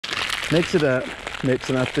Mix it up,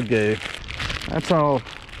 mixing up the goo. That's all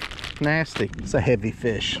nasty. It's a heavy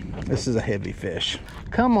fish. This is a heavy fish.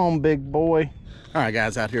 Come on, big boy. All right,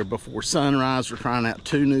 guys, out here before sunrise, we're trying out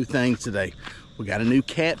 2 new things today. We got a new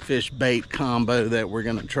catfish bait combo that we're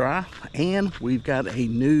gonna try, and we've got a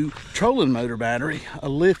new trolling motor battery, a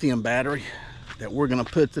lithium battery, that we're gonna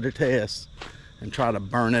put to the test and try to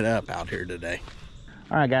burn it up out here today.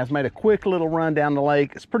 All right, guys, made a quick little run down the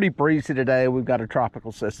lake. It's pretty breezy today. We've got a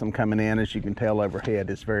tropical system coming in. As you can tell overhead,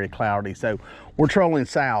 it's very cloudy. So we're trolling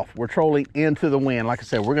south. We're trolling into the wind. Like I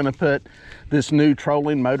said, we're gonna put this new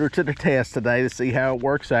trolling motor to the test today to see how it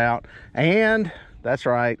works out. And that's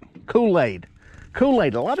right, Kool Aid. Kool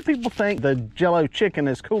Aid. A lot of people think the Jello chicken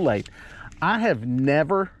is Kool Aid. I have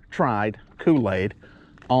never tried Kool Aid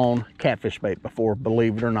on catfish bait before,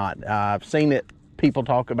 believe it or not. I've seen it. People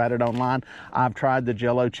talk about it online. I've tried the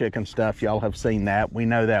Jello chicken stuff. Y'all have seen that. We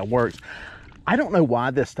know that works. I don't know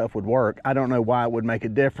why this stuff would work. I don't know why it would make a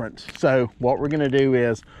difference. So what we're gonna do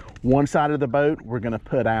is, one side of the boat, we're gonna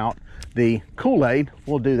put out the Kool Aid.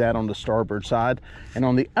 We'll do that on the starboard side. And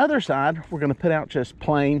on the other side, we're gonna put out just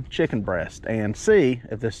plain chicken breast and see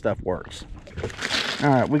if this stuff works. All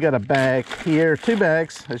right, we got a bag here, 2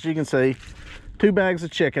 bags, as you can see, 2 bags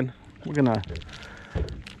of chicken. We're gonna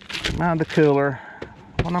come out of the cooler.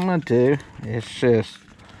 What I'm gonna do is just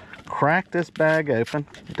crack this bag open.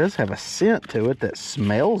 It does have a scent to it that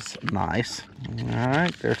smells nice. All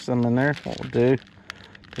right, there's some in there. What we'll do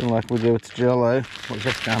like we do with Jello, we'll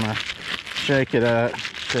just kind of shake it up,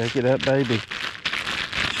 baby.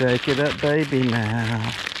 Shake it up, baby,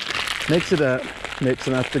 now. Mix it up,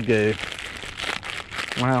 mixing up the goo.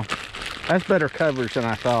 Wow, that's better coverage than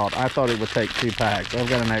I thought. I thought it would take 2 packs. I've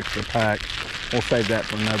got an extra pack. We'll save that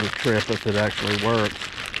for another trip if it actually works.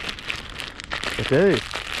 But dude,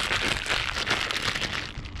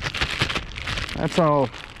 that's all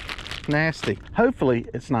nasty. Hopefully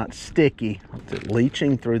it's not sticky. Is it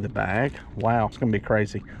leaching through the bag? Wow, it's gonna be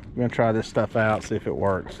crazy. We're gonna try this stuff out, see if it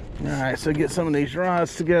works. All right, so get some of these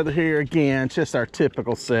rods together here. Again, it's just our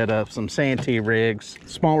typical setup. Some Santee rigs,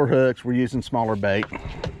 smaller hooks. We're using smaller bait.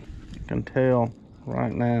 You can tell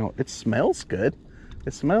right now, it smells good.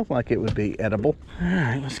 It smells like it would be edible. All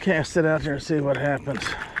right, let's cast it out there and see what happens.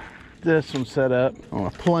 This one's set up on a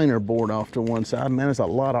planer board off to one side. Man, there's a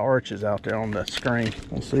lot of arches out there on the screen.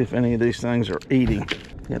 We'll see if any of these things are eating.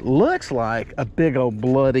 It looks like a big old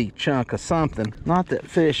bloody chunk of something. Not that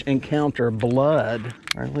fish encounter blood,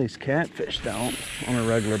 or at least catfish don't on a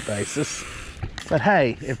regular basis. But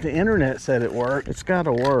hey, if the internet said it worked, it's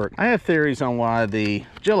gotta work. I have theories on why the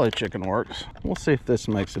Jello chicken works. We'll see if this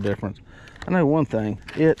makes a difference. I know one thing,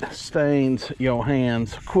 it stains your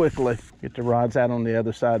hands quickly. Get the rods out on the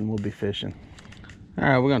other side and we'll be fishing. All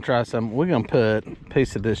right, we're gonna try something. We're gonna put a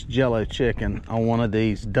piece of this Jello chicken on one of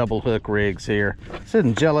these double hook rigs here. This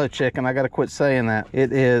isn't Jello chicken, I gotta quit saying that.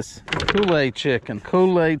 It is Kool Aid chicken,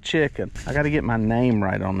 Kool Aid chicken. I gotta get my name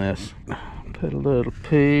right on this. Put a little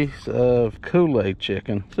piece of Kool Aid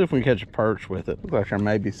chicken. See if we can catch a perch with it. Looks like there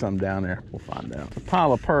may be some down there. We'll find out. It's a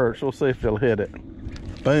pile of perch, we'll see if they'll hit it.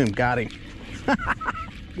 Boom, got him.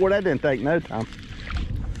 Boy, that didn't take no time.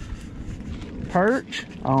 Perch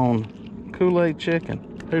on Kool Aid chicken.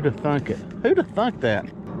 Who'd have thunk it? Who'd have thunk that?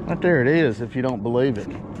 Right there it is, if you don't believe it.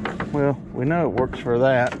 Well, we know it works for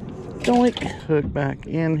that. Doink. Hook back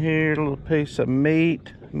in here, a little piece of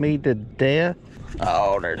meat. Meat to death.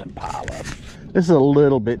 Oh, there's a pile of them. This is a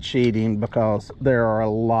little bit cheating because there are a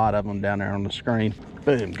lot of them down there on the screen.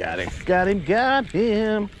 Boom, got him. Got him, got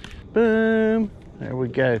him. Boom. There we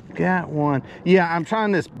go, got one. Yeah, I'm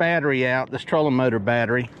trying this battery out, this trolling motor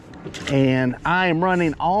battery, and I am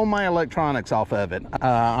running all my electronics off of it.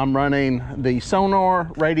 I'm running the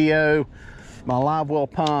sonar, radio, my live well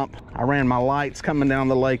pump. I ran my lights coming down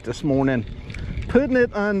the lake this morning, putting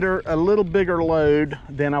it under a little bigger load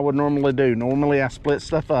than I would normally do. Normally I split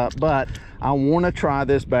stuff up, but I want to try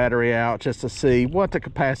this battery out just to see what the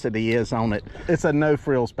capacity is on it. It's a no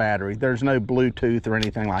frills battery. There's no Bluetooth or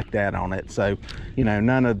anything like that on it. So, you know,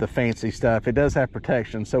 none of the fancy stuff. It does have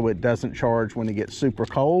protection, so it doesn't charge when it gets super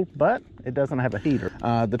cold, but it doesn't have a heater.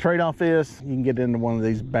 The trade-off is you can get into one of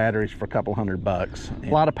these batteries for a couple $100. A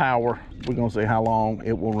lot of power. We're gonna see how long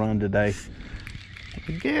it will run today.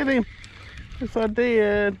 Get him. Yes, I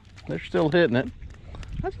did. They're still hitting it.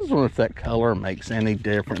 I just wonder if that color makes any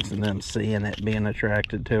difference in them seeing it, being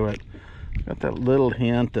attracted to it. Got that little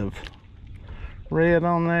hint of red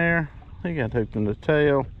on there. He got hooked in the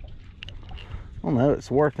tail. Oh no,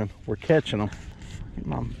 it's working. We're catching them.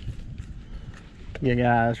 Come on. Yeah,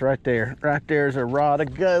 guys, right there. Right there's a rod a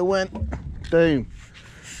going. Boom.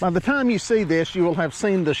 By the time you see this, you will have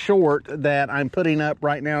seen the short that I'm putting up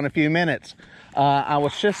right now in a few minutes. I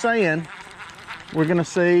was just saying, we're gonna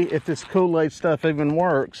see if this Kool Aid stuff even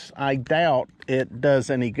works. I doubt it does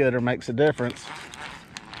any good or makes a difference.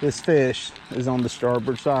 This fish is on the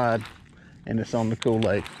starboard side and it's on the Kool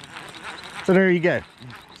Aid. So there you go.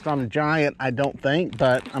 It's not a giant, I don't think,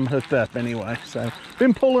 but I'm hooked up anyway. So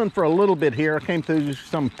been pulling for a little bit here. I came through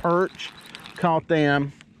some perch, caught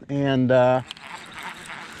them, and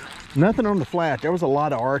nothing on the flat. There was a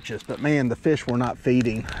lot of arches, but man, the fish were not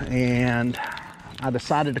feeding. And I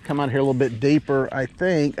decided to come out here a little bit deeper. I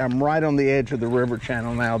think I'm right on the edge of the river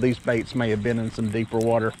channel now. These baits may have been in some deeper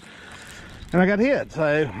water. And I got hit,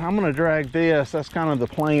 so I'm gonna drag this. That's kind of the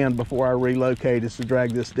plan before I relocate, is to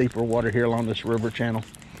drag this deeper water here along this river channel.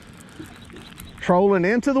 Trolling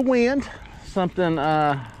into the wind, something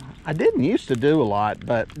I didn't used to do a lot,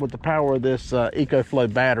 but with the power of this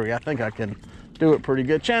EcoFlow battery, I think I can do it pretty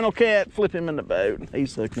good. Channel cat, flip him in the boat.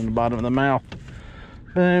 He's hooked in the bottom of the mouth.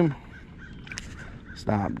 Boom.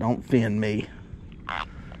 Stop, don't fin me,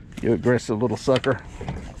 you aggressive little sucker.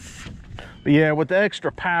 But yeah, with the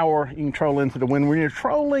extra power, you can troll into the wind. When you're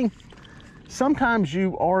trolling, sometimes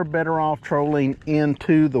you are better off trolling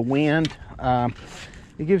into the wind.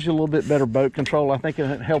 It gives you a little bit better boat control. I think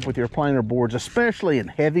it'll help with your planer boards, especially in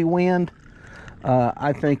heavy wind.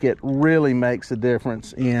 I think it really makes a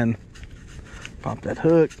difference in, pop that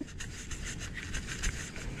hook.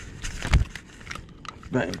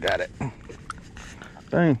 Boom, got it.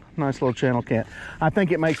 Boom, nice little channel cat. I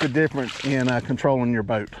think it makes a difference in controlling your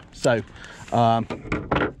boat. So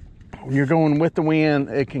when you're going with the wind,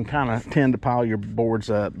 it can kind of tend to pile your boards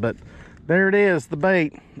up. But there it is, the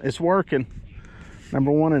bait. It's working.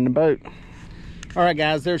 Number one in the boat. All right,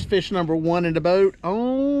 guys, there's fish number one in the boat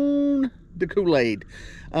on the Kool Aid.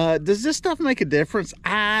 Does this stuff make a difference?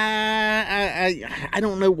 I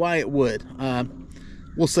don't know why it would.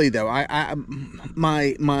 We'll see though.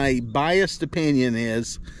 My biased opinion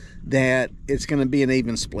is that it's going to be an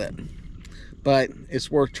even split, but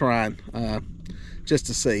it's worth trying just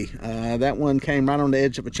to see. That one came right on the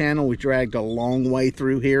edge of a channel. We dragged a long way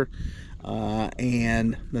through here,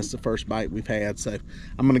 and that's the first bite we've had. So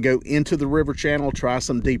I'm going to go into the river channel, try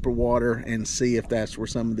some deeper water, and see if that's where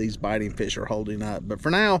some of these biting fish are holding up. But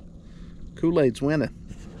for now, Kool Aid's winning.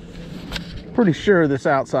 Pretty sure this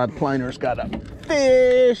outside planer's got a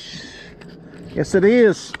fish. Yes, it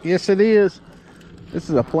is. Yes, it is. This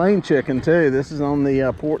is a plain chicken too. This is on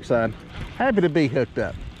the port side. Happy to be hooked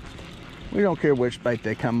up. We don't care which bait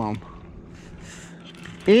they come on.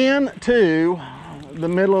 Into the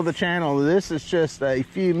middle of the channel. This is just a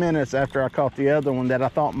few minutes after I caught the other one that I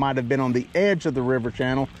thought might have been on the edge of the river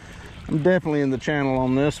channel. I'm definitely in the channel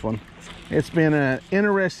on this one. It's been an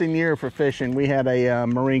interesting year for fishing. We had a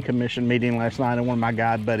Marine Commission meeting last night, and one of my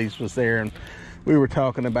guide buddies was there, and we were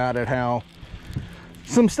talking about it, how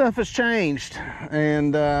some stuff has changed,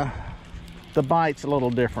 and the bite's a little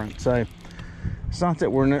different. So it's not that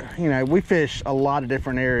we're, you know, we fish a lot of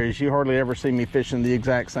different areas. You hardly ever see me fishing the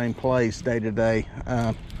exact same place day to day.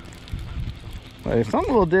 But it's something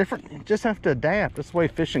a little different. You just have to adapt. That's the way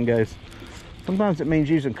fishing goes. Sometimes it means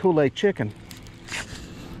using Kool Aid chicken.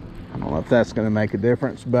 I don't know if that's going to make a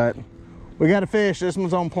difference, but we got a fish. This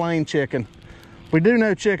one's on plain chicken. We do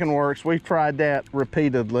know chicken works. We've tried that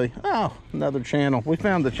repeatedly. Oh, another channel. We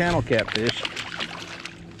found the channel catfish.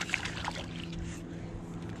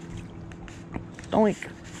 Doink.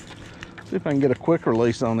 See if I can get a quick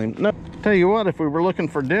release on him. No, tell you what, if we were looking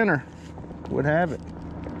for dinner, we'd have it.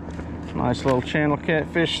 Nice little channel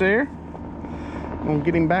catfish there. We'll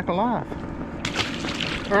get him back alive.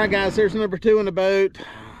 All right, guys, there's number two in the boat.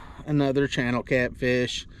 Another channel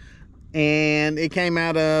catfish, and it came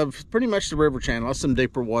out of pretty much the river channel. There's some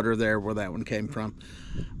deeper water there where that one came from.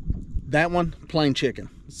 That one, plain chicken.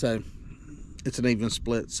 So it's an even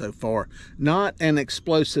split so far. Not an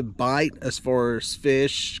explosive bite as far as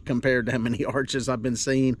fish compared to how many arches I've been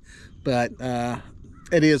seeing, but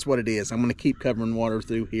it is what it is. I'm going to keep covering water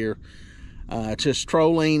through here. Just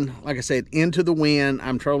trolling, like I said, into the wind.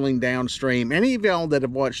 I'm trolling downstream. Any of y'all that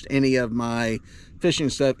have watched any of my fishing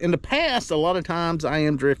stuff in the past, a lot of times I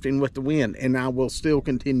am drifting with the wind, and I will still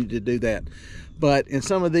continue to do that. But in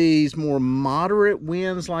some of these more moderate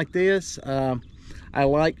winds like this, I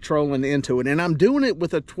like trolling into it, and I'm doing it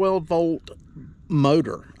with a 12-volt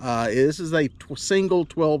motor. This is a single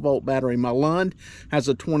 12-volt battery. My Lund has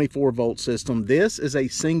a 24-volt system. This is a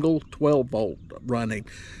single 12-volt running.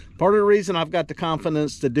 Part of the reason I've got the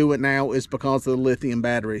confidence to do it now is because of the lithium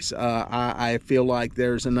batteries. I feel like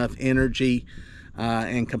there's enough energy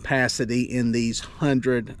and capacity in these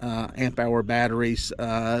 100 amp hour batteries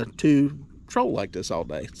to troll like this all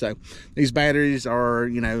day. So these batteries are,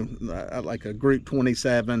 you know, like a Group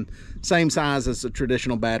 27, same size as a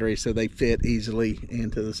traditional battery, so they fit easily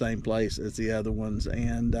into the same place as the other ones.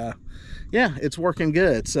 And yeah, it's working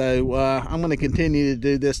good. So I'm going to continue to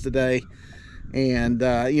do this today. And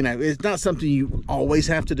you know, it's not something you always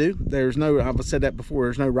have to do. There's no, I've said that before,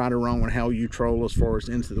 there's no right or wrong on how you troll as far as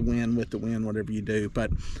into the wind, with the wind, whatever you do.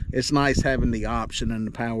 But it's nice having the option and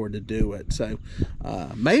the power to do it. So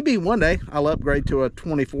maybe one day I'll upgrade to a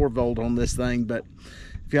 24 volt on this thing. But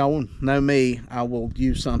if y'all know me, I will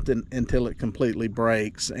use something until it completely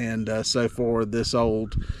breaks. And so far, this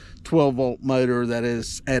old 12 volt motor that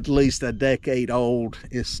is at least a decade old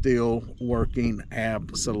is still working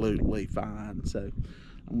absolutely fine. So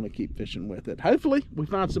I'm going to keep fishing with it. Hopefully we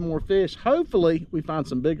find some more fish. Hopefully we find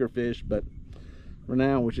some bigger fish, but for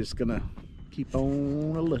now we're just going to keep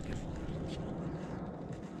on looking.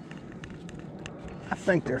 I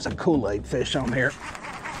think there's a Kool Aid fish on here.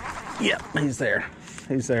 Yep, he's there.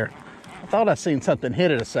 He's there. I thought I seen something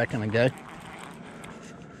hit it a second ago.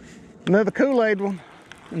 Another Kool Aid one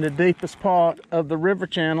in the deepest part of the river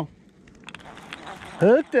channel.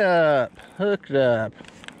 Hooked up, hooked up.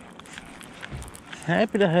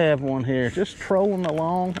 Happy to have one here, just trolling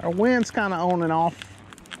along. Our wind's kind of on and off.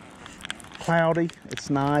 Cloudy, it's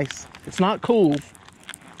nice. It's not cool,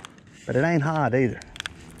 but it ain't hot either.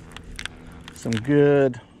 Some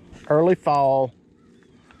good early fall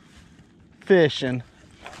fishing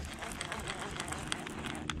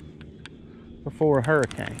before a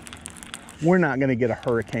hurricane. We're not going to get a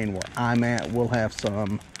hurricane where I'm at. We'll have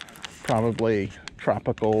some probably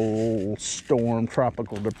tropical storm,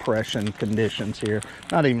 tropical depression conditions here.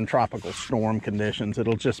 Not even tropical storm conditions.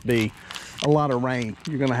 It'll just be a lot of rain.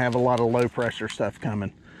 You're going to have a lot of low pressure stuff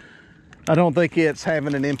coming. I don't think it's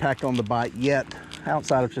having an impact on the bite yet,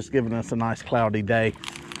 outside of just giving us a nice cloudy day.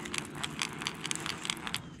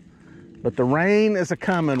 But the rain is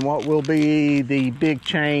a-coming. What will be the big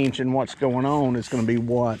change in what's going on is going to be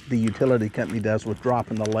what the utility company does with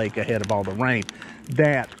dropping the lake ahead of all the rain.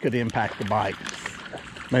 That could impact the bite.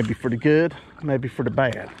 Maybe for the good, maybe for the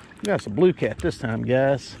bad. We got some blue cat this time,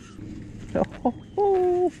 guys.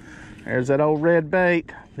 Oh, there's that old red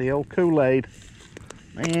bait, the old Kool Aid.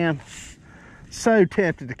 Man, so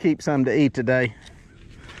tempted to keep some to eat today.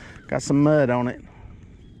 Got some mud on it.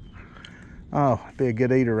 Oh, be a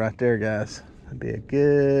good eater right there, guys. It'd be a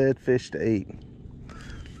good fish to eat.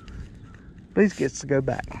 But he gets to go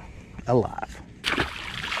back alive.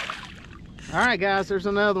 All right, guys, there's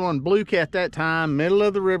another one. Blue cat that time, middle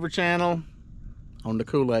of the river channel on the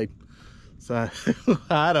Kool Aid. So,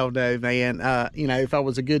 I don't know, man. You know, if I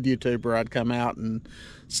was a good YouTuber, I'd come out and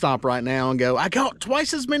stop right now and go, I caught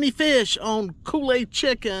twice as many fish on Kool Aid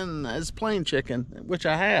chicken as plain chicken, which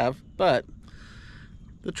I have, but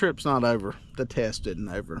the trip's not over. The test isn't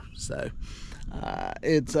over. So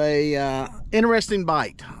it's a interesting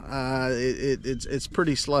bite. It's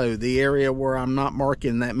pretty slow. The area where I'm not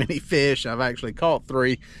marking that many fish, I've actually caught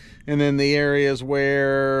 3. And then the areas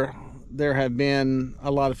where there have been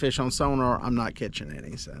a lot of fish on sonar, I'm not catching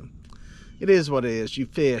any. So it is what it is. You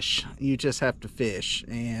fish. You just have to fish.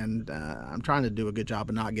 And I'm trying to do a good job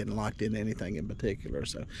of not getting locked into anything in particular.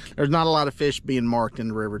 So there's not a lot of fish being marked in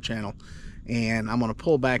the river channel. And I'm going to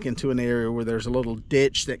pull back into an area where there's a little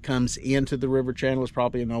ditch that comes into the river channel. It's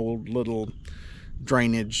probably an old little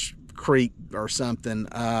drainage creek or something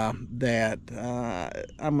that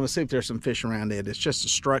I'm going to see if there's some fish around it. It's just a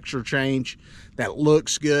structure change that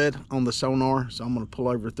looks good on the sonar. So I'm going to pull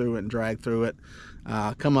over through it and drag through it.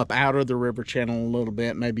 Come up out of the river channel a little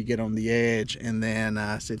bit, maybe get on the edge, and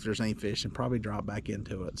then see if there's any fish and probably drop back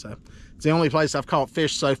into it. So it's the only place I've caught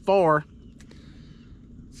fish so far.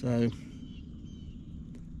 So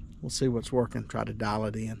we'll see what's working, try to dial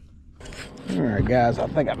it in. All right, guys, I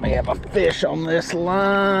think I may have a fish on this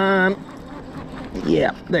line.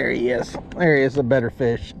 Yeah, there he is. There he is, a better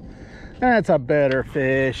fish. That's a better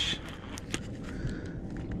fish.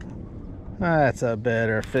 That's a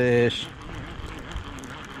better fish.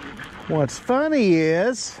 What's funny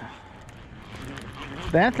is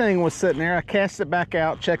that thing was sitting there. I cast it back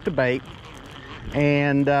out, checked the bait,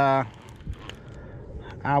 and I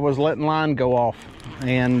was letting line go off.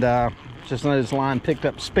 And just noticed line picked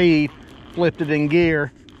up speed, flipped it in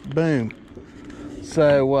gear, boom.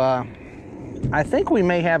 So I think we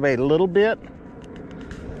may have a little bit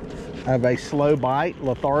of a slow bite,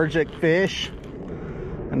 lethargic fish.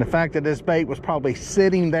 And the fact that this bait was probably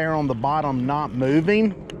sitting there on the bottom not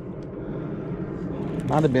moving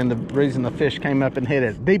might have been the reason the fish came up and hit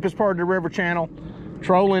it. Deepest part of the river channel,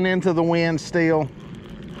 trolling into the wind still.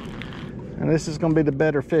 And this is going to be the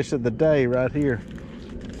better fish of the day right here.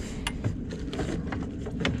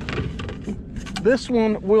 This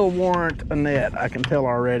one will warrant a net, I can tell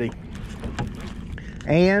already.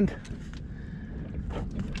 And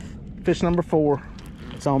fish number 4,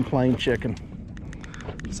 it's on plain chicken.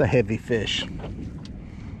 It's a heavy fish.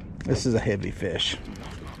 This is a heavy fish.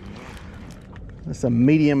 It's a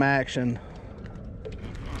medium action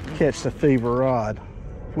catch the fever rod.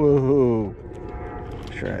 Woohoo.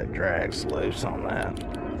 Sure that drags loose on that.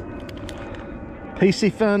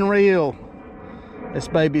 PC Fun Reel. This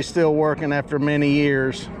baby's still working after many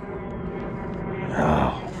years.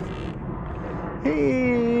 Oh.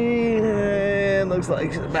 It looks like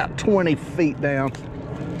it's about 20 feet down.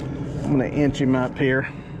 I'm gonna inch him up here.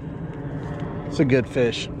 It's a good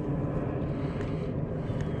fish.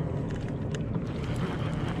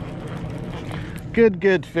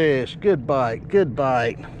 Good fish. Good bite. Good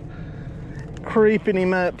bite. Creeping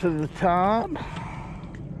him up to the top.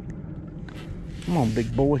 Come on,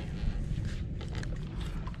 big boy.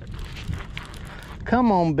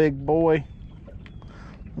 Come on, big boy.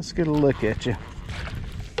 Let's get a look at you.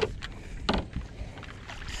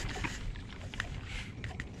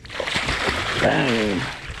 Boom.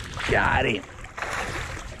 Got him.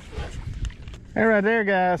 That right there,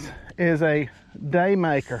 guys, is a day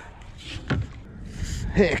maker.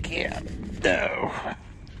 Heck yeah. Oh.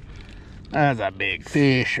 That's a big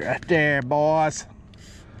fish right there, boys.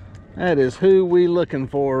 That is who we looking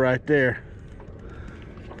for right there.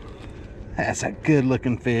 That's a good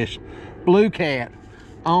looking fish. Blue cat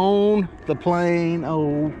on the plain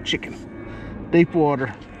old chicken. Deep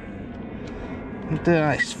water.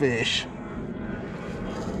 Nice fish.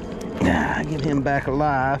 Get him back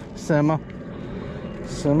alive. Simmer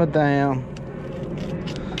down.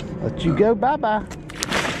 Let you go. Bye-bye.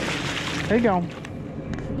 There you go.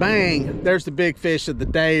 Bang. There's the big fish of the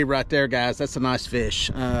day right there, guys. That's a nice fish.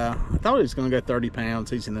 I thought he was going to go 30 pounds.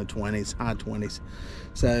 He's in the 20s, high 20s.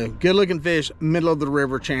 So good looking fish, middle of the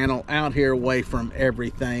river channel, out here away from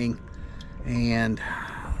everything. And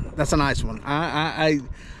that's a nice one.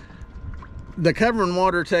 The cover and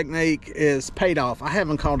water technique is paid off. I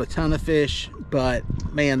haven't caught a ton of fish, but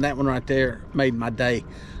man, that one right there made my day.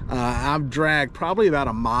 I've dragged probably about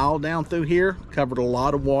a mile down through here, covered a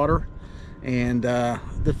lot of water, and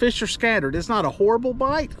the fish are scattered. It's not a horrible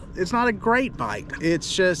bite. It's not a great bite.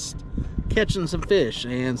 It's just catching some fish,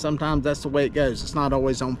 and sometimes that's the way it goes. It's not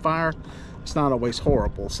always on fire. It's not always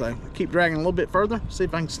horrible. So keep dragging a little bit further, see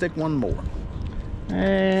if I can stick one more.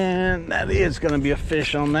 And that is going to be a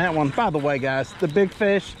fish on that one. By the way, guys, the big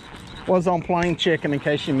fish was on plain chicken, in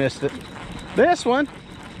case you missed it. This one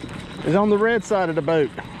is on the red side of the boat.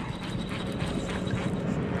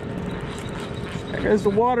 There goes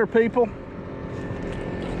the water, people.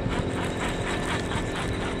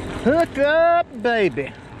 Hook up,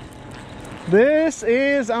 baby. This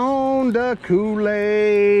is on the Kool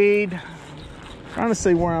Aid. Trying to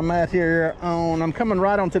see where I'm at here I'm coming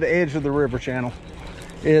right onto the edge of the river channel.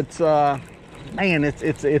 It's man,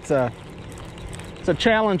 it's a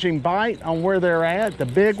challenging bite on where they're at. The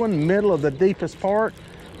big one, middle of the deepest part.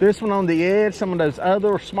 This one on the edge. Some of those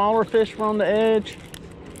other smaller fish were on the edge.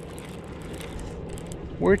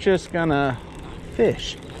 We're just gonna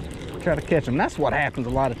fish, try to catch them. That's what happens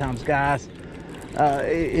a lot of times, guys.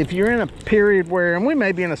 If you're in a period where, and we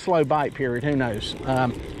may be in a slow bite period, who knows?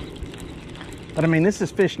 But I mean, this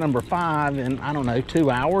is fish number 5 in, I don't know,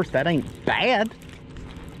 2 hours. That ain't bad.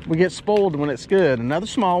 We get spoiled when it's good. Another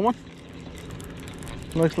small one.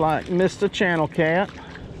 Looks like Mr. Channel Cat.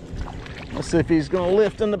 Let's see if he's gonna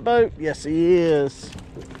lift in the boat. Yes, he is.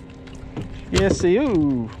 Yes,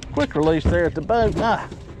 ooh, quick release there at the boat. Ah,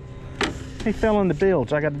 he fell in the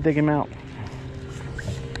bilge. I got to dig him out.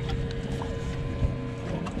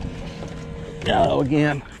 Oh,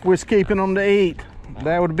 again, if we're keeping them to eat,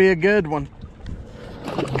 that would be a good one.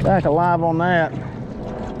 Back alive on that.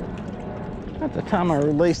 At the time I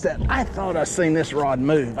released that, I thought I seen this rod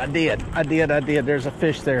move. I did. There's a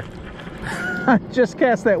fish there. I just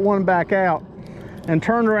cast that one back out and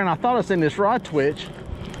turned around. I thought I seen this rod twitch.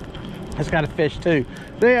 It's got a fish too.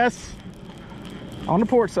 This, on the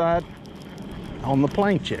port side, on the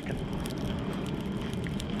plain chicken.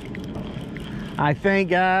 I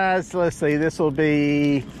think, guys, let's see, this will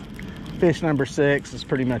be fish number 6. It's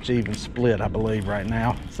pretty much even split, I believe, right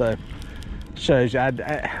now. So shows you,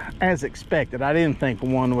 as expected, I didn't think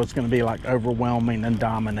one was going to be like overwhelming and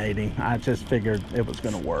dominating. I just figured it was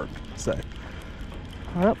going to work. So,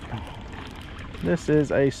 well, this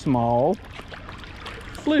is a small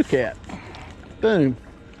blue cat. Boom.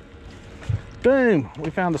 Boom.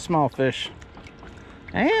 We found a small fish.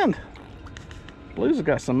 And blues have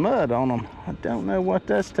got some mud on them. I don't know what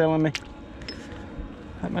that's telling me.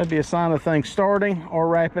 That may be a sign of things starting or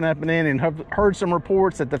wrapping up and in. And have heard some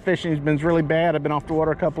reports that the fishing's been really bad. I've been off the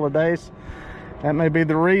water a couple of days. That may be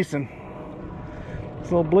the reason.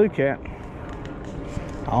 It's a little blue cat.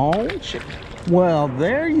 Oh, shit. Well,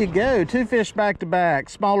 there you go. 2 fish back to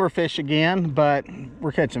back. Smaller fish again, but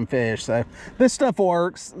we're catching fish. So this stuff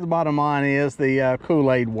works. The bottom line is the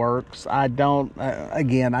Kool Aid works. I don't,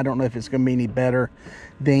 again, I don't know if it's going to be any better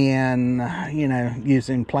than, you know,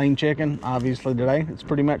 using plain chicken. Obviously today it's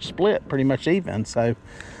pretty much split, pretty much even. So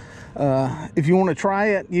if you want to try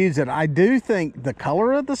it, use it. I do think the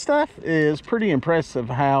color of the stuff is pretty impressive.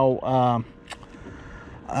 How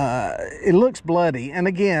it looks bloody. And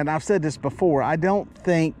again, I've said this before, I don't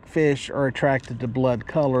think fish are attracted to blood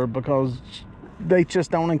color because they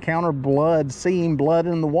just don't encounter blood, seeing blood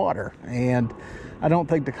in the water. And I don't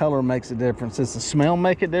think the color makes a difference. Does the smell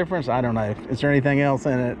make a difference? I don't know. Is there anything else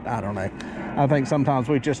in it? I don't know. I think sometimes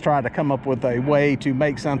we just try to come up with a way to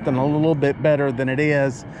make something a little bit better than it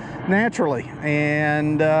is naturally.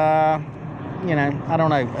 And you know, I don't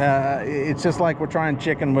know. It's just like we're trying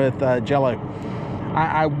chicken with Jello.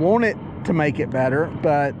 I want it to make it better,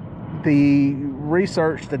 but the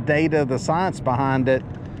research, the data, the science behind it,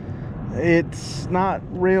 it's not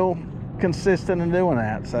real consistent in doing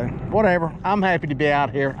that. So whatever, I'm happy to be out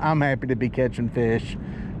here. I'm happy to be catching fish,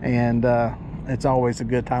 and it's always a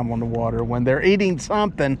good time on the water when they're eating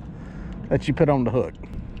something that you put on the hook.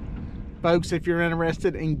 Folks, if you're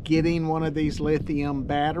interested in getting one of these lithium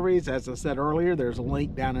batteries, as I said earlier, there's a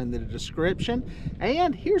link down in the description.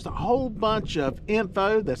 And here's a whole bunch of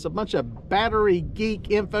info. That's a bunch of battery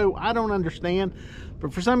geek info I don't understand.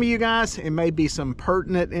 But for some of you guys, it may be some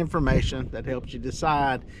pertinent information that helps you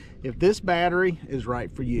decide if this battery is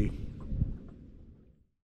right for you.